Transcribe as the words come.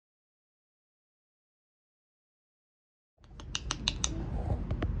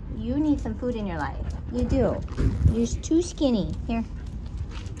You need some food in your life. You do. You're too skinny. Here.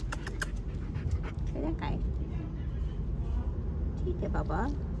 Look at that guy. Take it,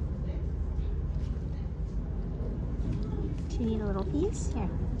 Bubba. Do you need a little piece? Here,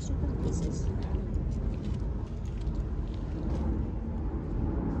 let's do little pieces.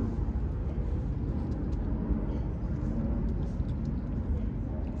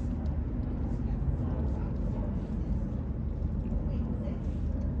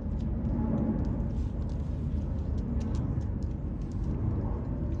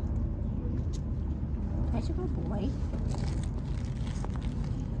 Nice little boy.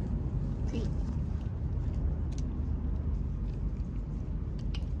 Crete.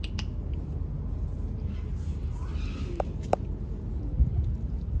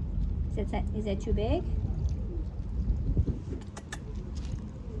 Is that too big?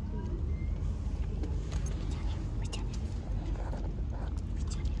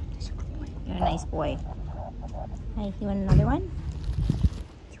 You're a nice boy. Hey, you want another one?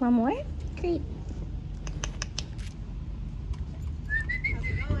 You want more? Crete. How's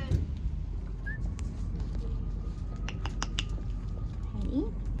it going? Ready?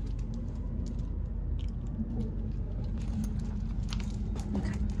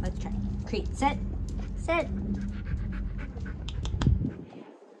 Okay, let's try. Crete, sit. Sit.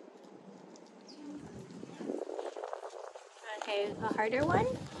 Okay, a harder one.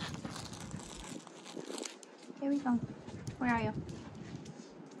 Here we go. Where are you?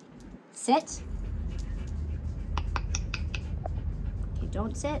 Sit. Okay,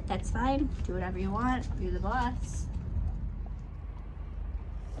 don't sit. That's fine. Do whatever you want. You're the boss.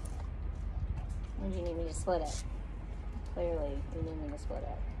 And you need me to split it. Clearly, you need me to split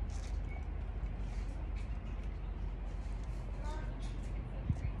it.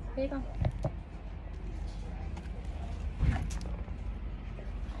 Here you go.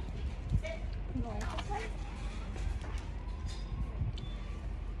 You like this one?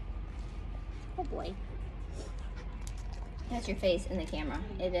 Oh boy. That's your face in the camera.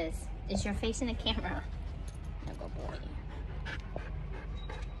 It is. It's your face in the camera. Oh, good boy.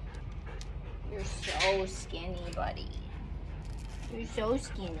 You're so skinny, buddy. You're so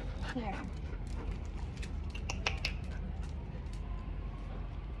skinny. Here.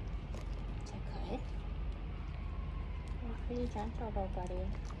 Is that good? You're pretty gentle though, buddy.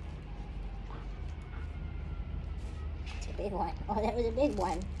 It's a big one. Oh, that was a big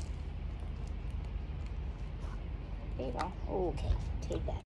one. There you go. Okay, take that.